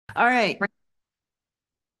All right.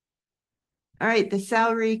 All right, the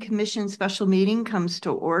Salary Commission special meeting comes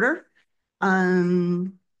to order.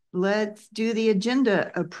 Let's do the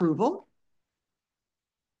agenda approval.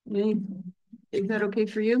 Is that okay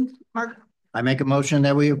for you, Mark? I make a motion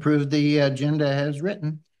that we approve the agenda as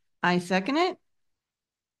written. I second it.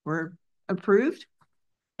 We're approved.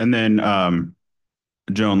 And then,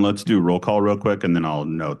 Joan, let's do roll call real quick, and then I'll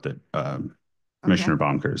note that Commissioner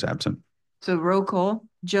Bonker is absent. So roll call.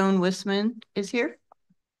 Joan Wissman is here.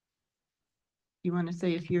 You want to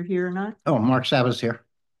say if you're here or not? Oh, Mark Saba's here.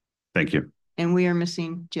 Thank you. And we are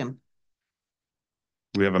missing Jim.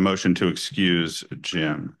 We have a motion to excuse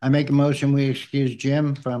Jim. I make a motion we excuse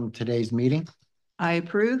Jim from today's meeting. I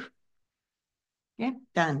approve. Okay,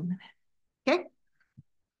 done. Okay.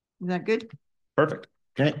 Is that good? Perfect.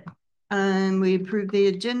 Okay. We approve the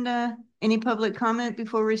agenda. Any public comment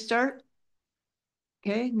before we start?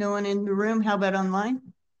 Okay, no one in the room. How about online?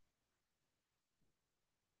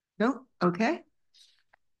 No? Okay.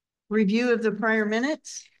 Review of the prior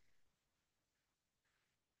minutes.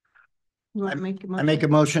 You want to make a motion? I make a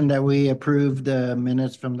motion that we approve the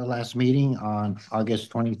minutes from the last meeting on August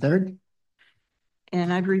 23rd.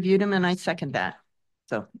 And I've reviewed them and I second that.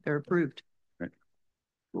 So they're approved. Right.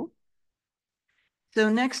 Cool. So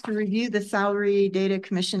next to review the salary data,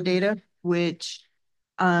 commission data, which,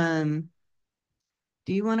 do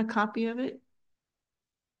you want a copy of it?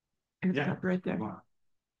 Yeah. Right there.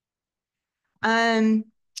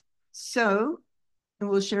 So and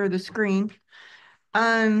we'll share the screen.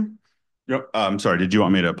 Yep. I'm sorry. Did you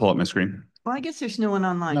want me to pull up my screen? Well, I guess there's no one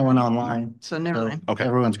online. No one online. So never mind. Okay.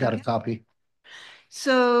 Everyone's got a copy.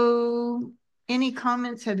 So any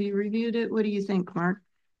comments? Have you reviewed it? What do you think, Mark?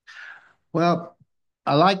 Well,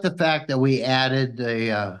 I like the fact that we added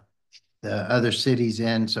the other cities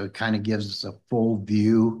in, so it kind of gives us a full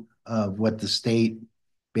view of what the state,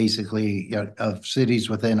 basically, of cities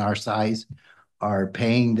within our size are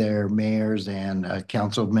paying their mayors and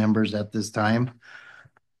council members at this time.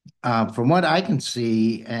 From what I can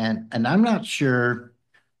see, and I'm not sure,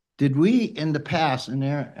 did we in the past, and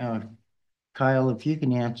there, Kyle, if you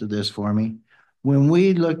can answer this for me, when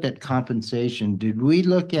we looked at compensation, did we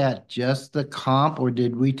look at just the comp or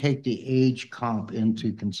did we take the age comp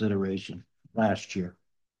into consideration last year?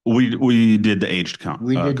 We did the aged comp.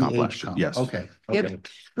 We did the comp last age year. comp. Yes. Okay. Yep. Okay.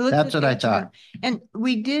 Let's That's look what I at thought. And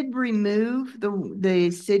we did remove the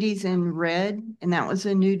cities in red, and that was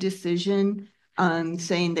a new decision,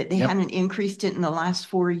 saying that they Yep. hadn't increased it in the last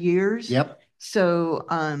 4 years. Yep. So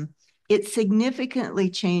it significantly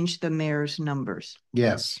changed the mayor's numbers.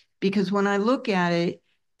 Yes. Because when I look at it,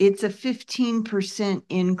 it's a 15%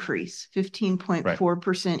 increase,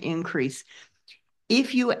 15.4% increase.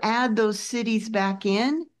 If you add those cities back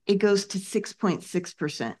in, it goes to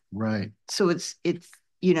 6.6%. Right. So it's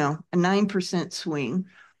you know, a 9% swing.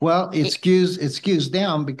 Well, it skews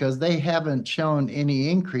down because they haven't shown any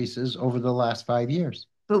increases over the last 5 years.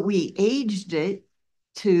 But we aged it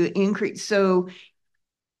to increase. So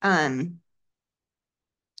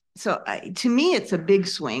to me, it's a big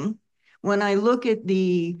swing. When I look at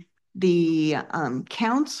the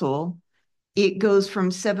council, it goes from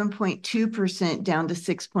 7.2% down to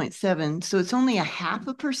 6.7. So it's only a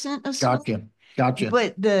 0.5% of swing. Gotcha.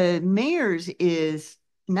 But the mayor's is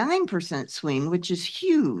 9% swing, which is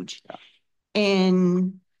huge. Yeah.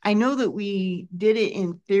 And I know that we did it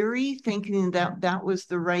in theory, thinking that that was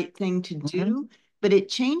the right thing to do, but it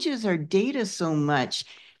changes our data so much.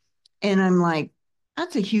 And I'm like,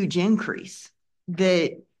 that's a huge increase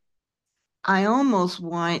that I almost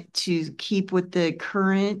want to keep with the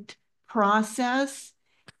current process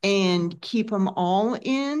and keep them all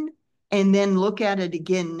in and then look at it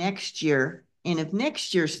again next year. And if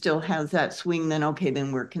next year still has that swing, then okay,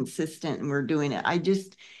 then we're consistent and we're doing it.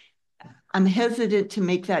 I'm hesitant to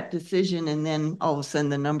make that decision and then all of a sudden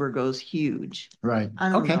the number goes huge. Right. I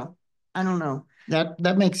don't know. I don't know.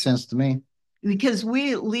 That makes sense to me. Because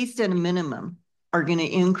we, at least at a minimum, are going to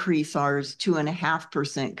increase ours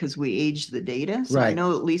 2.5% because we aged the data. So I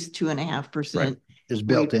know at least 2.5% is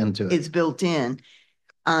built into it. It's built in.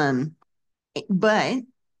 But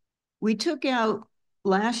we took out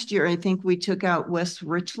last year, I think we took out West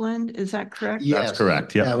Richland. Is that correct? Yes. That's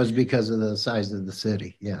correct. Yeah. That was because of the size of the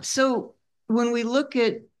city. Yes. So when we look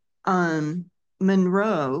at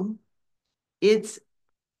Monroe,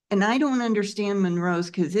 and I don't understand Monroe's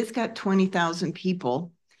because it's got 20,000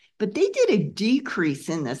 people, but they did a decrease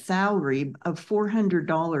in the salary of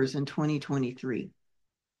 $400 in 2023,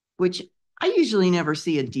 which I usually never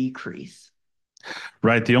see a decrease.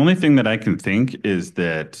 Right. The only thing that I can think is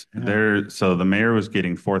that so the mayor was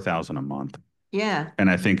getting $4,000 a month. Yeah. And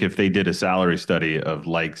I think if they did a salary study of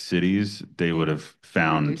like cities, they would have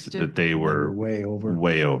found Reduced it. that they were way over.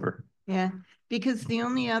 way over. Yeah, because the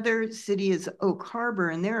only other city is Oak Harbor,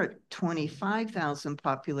 and they're at 25,000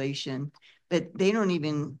 population, but they don't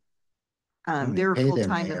even, they're a pay them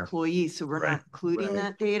full-time there. employee, so we're Right. not including Right.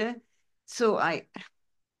 that data. So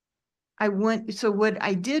so what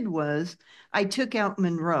I did was I took out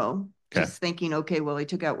Monroe, Okay. just thinking, okay, well, I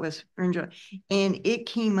took out West Virginia, and it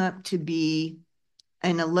came up to be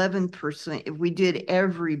an 11%. If we did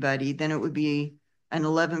everybody, then it would be an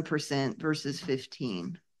 11% versus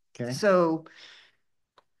 15. Okay. So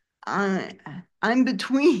I'm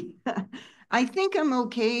between. I think I'm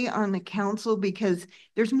okay on the council because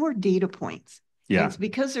there's more data points. And Yeah. it's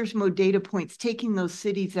because there's more data points, taking those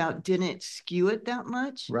cities out didn't skew it that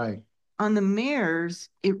much. Right. On the mayors,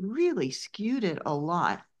 it really skewed it a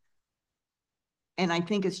lot. And I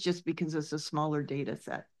think it's just because it's a smaller data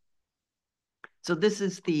set. So this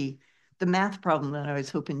is the math problem that I was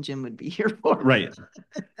hoping Jim would be here for. Right.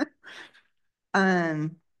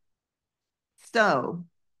 So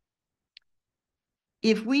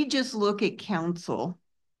if we just look at council,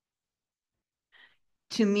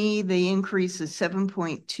 to me, the increase is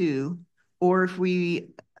 7.2, or if we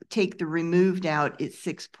take the removed out, it's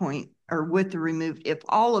 6 point, or with the removed, if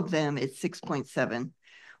all of them, it's 6.7.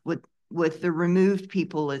 With the removed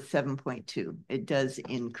people, it's 7.2. It does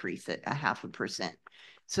increase it 0.5%.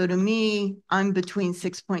 So to me, I'm between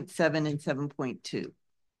 6.7 and 7.2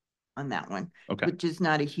 on that one, Okay. which is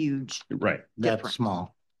not a huge Right. That's difference.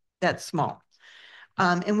 small. That's small.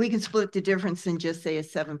 And we can split the difference and just say a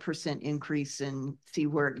 7% increase and see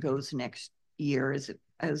where it goes next year as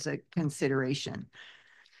a consideration.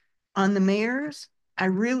 On the mayors, I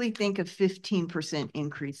really think a 15%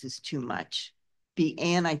 increase is too much.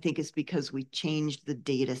 And I think it's because we changed the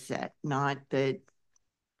data set, not that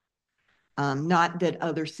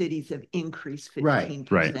other cities have increased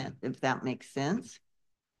 15%, Right. if that makes sense.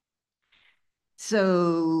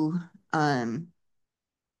 So, but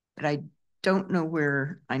I don't know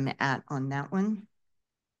where I'm at on that one.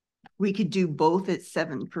 We could do both at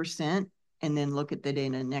 7% and then look at the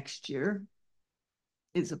data next year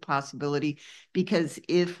is a possibility, because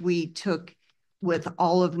if we took with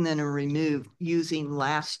all of them and removed using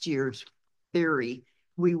last year's theory,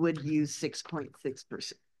 we would use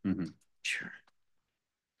 6.6%. Mm-hmm. Sure.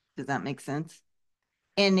 Does that make sense?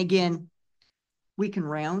 And again, we can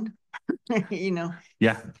round,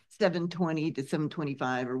 Yeah. 720 to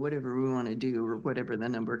 725 or whatever we want to do, or whatever the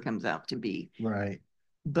number comes out to be. Right.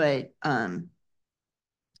 But I'm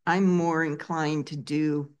more inclined to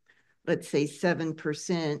do, let's say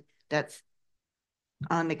 7%. That's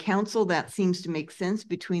on the council. That seems to make sense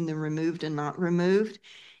between the removed and not removed.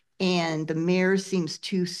 And the mayor seems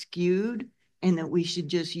too skewed, and that we should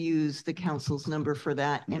just use the council's number for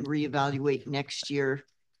that and reevaluate next year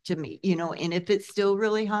to me, and if it's still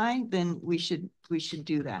really high, then we should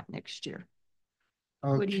do that next year.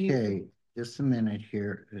 Okay, just a minute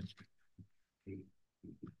here.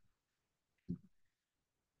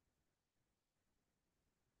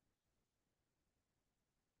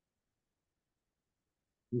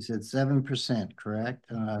 You said 7%, correct?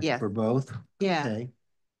 Yeah. For both? Yeah. Okay.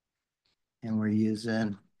 And we're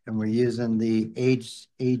using the aged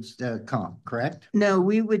comp, correct? No,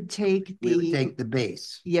 we would take We would take the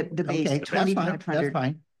base. Yep, the base, Okay, that's fine. 2,500. That's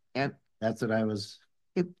fine. Yep. That's what I was.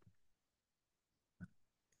 Yep.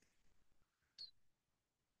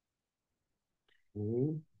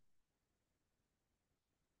 Okay.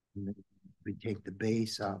 We take the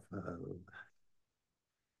base off of.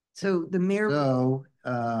 So the mayor would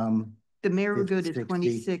go to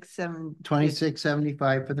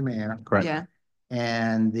 2675 for the mayor. Correct. Yeah.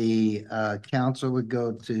 And the council would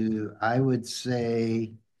go to, I would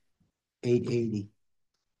say, 880.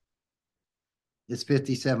 It's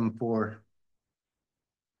 57.4.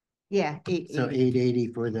 Yeah. So 880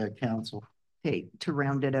 for the council. Okay, to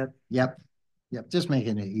round it up. Yep. Just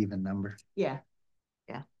making an even number. Yeah.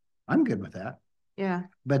 I'm good with that. Yeah.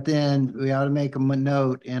 But then we ought to make a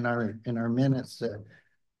note in our minutes that,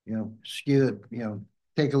 skew it,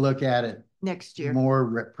 take a look at it Next year.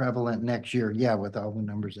 more prevalent next year. Yeah, with all the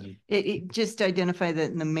numbers in It just identify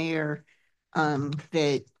that in the mayor,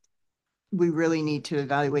 that we really need to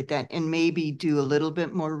evaluate that and maybe do a little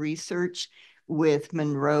bit more research with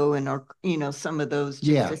Monroe and some of those,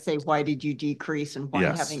 just to say, why did you decrease and why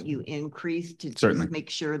haven't you increased, to Certainly. just make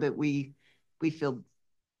sure that we feel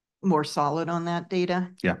more solid on that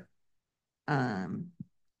data. Yeah. And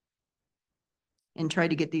try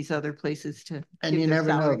to get these other places to. And you never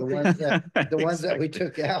know, the ones that we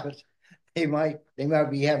took out, they might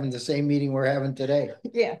be having the same meeting we're having today,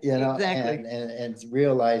 Yeah, you know, exactly. and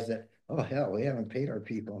realize that, oh, hell, we haven't paid our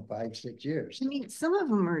people in 5, 6 years. I mean, some of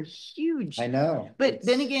them are huge. I know. But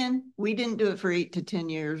then again, we didn't do it for 8 to 10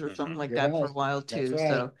 years or something like You're that for a right. while That's too. right.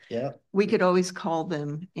 So Yeah. we could always call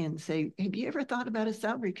them and say, have you ever thought about a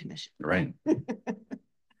salary commission? Right.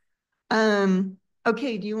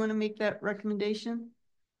 Okay, do you want to make that recommendation?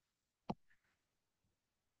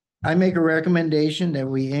 I make a recommendation that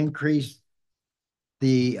we increase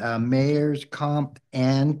the mayor's comp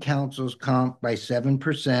and council's comp by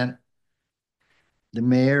 7%. The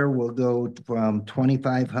mayor will go from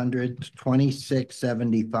 2,500 to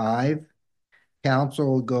 2,675.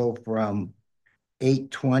 Council will go from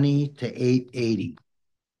 820 to 880.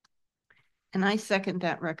 And I second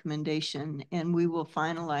that recommendation, and we will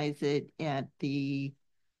finalize it at the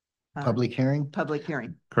Public hearing? public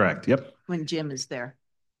hearing Correct. Yep. when Jim is there.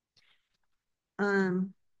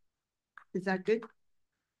 Is that good?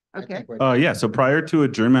 Okay. Yeah. So prior to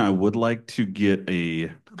adjournment, I would like to get a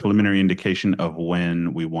preliminary indication of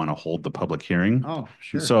when we want to hold the public hearing. Oh,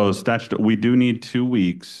 sure. So we do need 2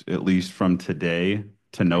 weeks at least from today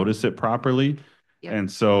to notice it properly. Yep.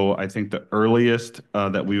 And so I think the earliest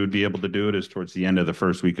that we would be able to do it is towards the end of the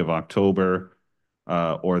first week of October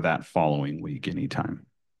or that following week anytime.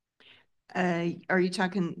 Are you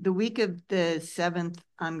talking the week of the 7th?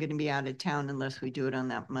 I'm going to be out of town unless we do it on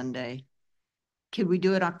that Monday. Could we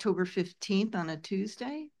do it October 15th on a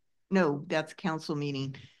Tuesday? No, that's council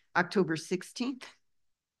meeting. October 16th?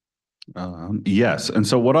 Yes. And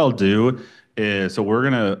so what I'll do is, so we're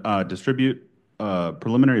going to distribute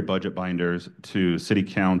preliminary budget binders to city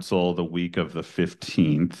council the week of the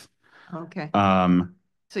 15th. Okay.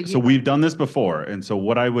 So we've done this before. And so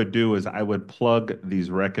what I would do is I would plug these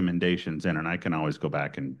recommendations in, and I can always go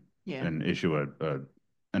back and issue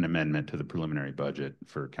an amendment to the preliminary budget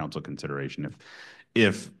for council consideration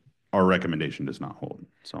if our recommendation does not hold.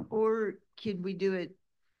 So, or could we do it,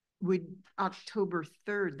 would October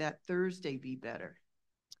 3rd, that Thursday, be better?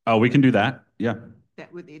 Oh, we can do that. Yeah.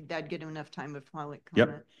 That'd get enough time of public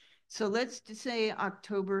comment. Yep. So let's just say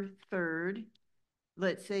October 3rd.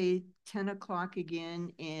 Let's say 10 o'clock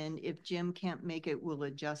again. And if Jim can't make it, we'll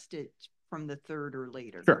adjust it from the 3rd or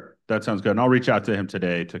later. Sure. That sounds good. And I'll reach out to him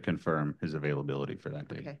today to confirm his availability for that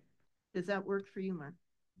date. Okay. Does that work for you, Mark?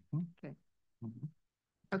 Mm-hmm. Okay.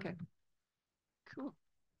 Mm-hmm. Okay. Cool.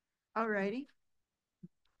 All righty.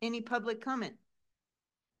 Any public comment?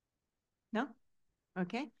 No?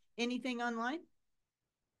 Okay. Anything online?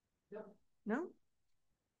 No. No?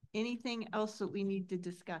 Anything else that we need to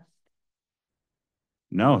discuss?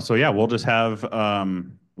 No. So yeah, we'll just have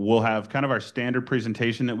we'll have kind of our standard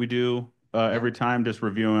presentation that we do every time, just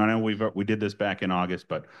reviewing. I know we did this back in August,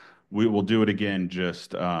 but we will do it again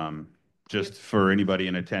just for anybody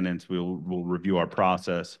in attendance. We'll review our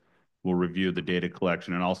process. We'll review the data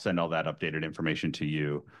collection, and I'll send all that updated information to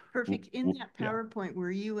you. Perfect. In that PowerPoint,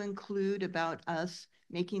 where you include about us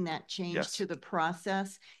making that change to the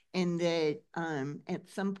process, and that at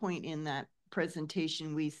some point in that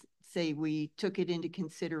presentation, we say we took it into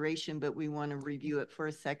consideration, but we want to review it for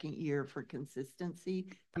a second year for consistency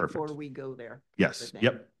before we go there. Yes.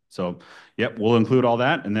 Yep. So, yep, we'll include all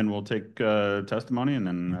that, and then we'll take testimony, and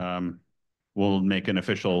then we'll make an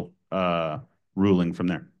official ruling from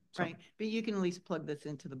there. So. Right. But you can at least plug this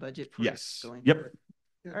into the budget. For going Yep.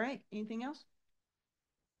 All right. Anything else?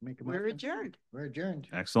 We're adjourned. We're adjourned.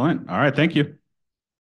 Excellent. All right. Thank you.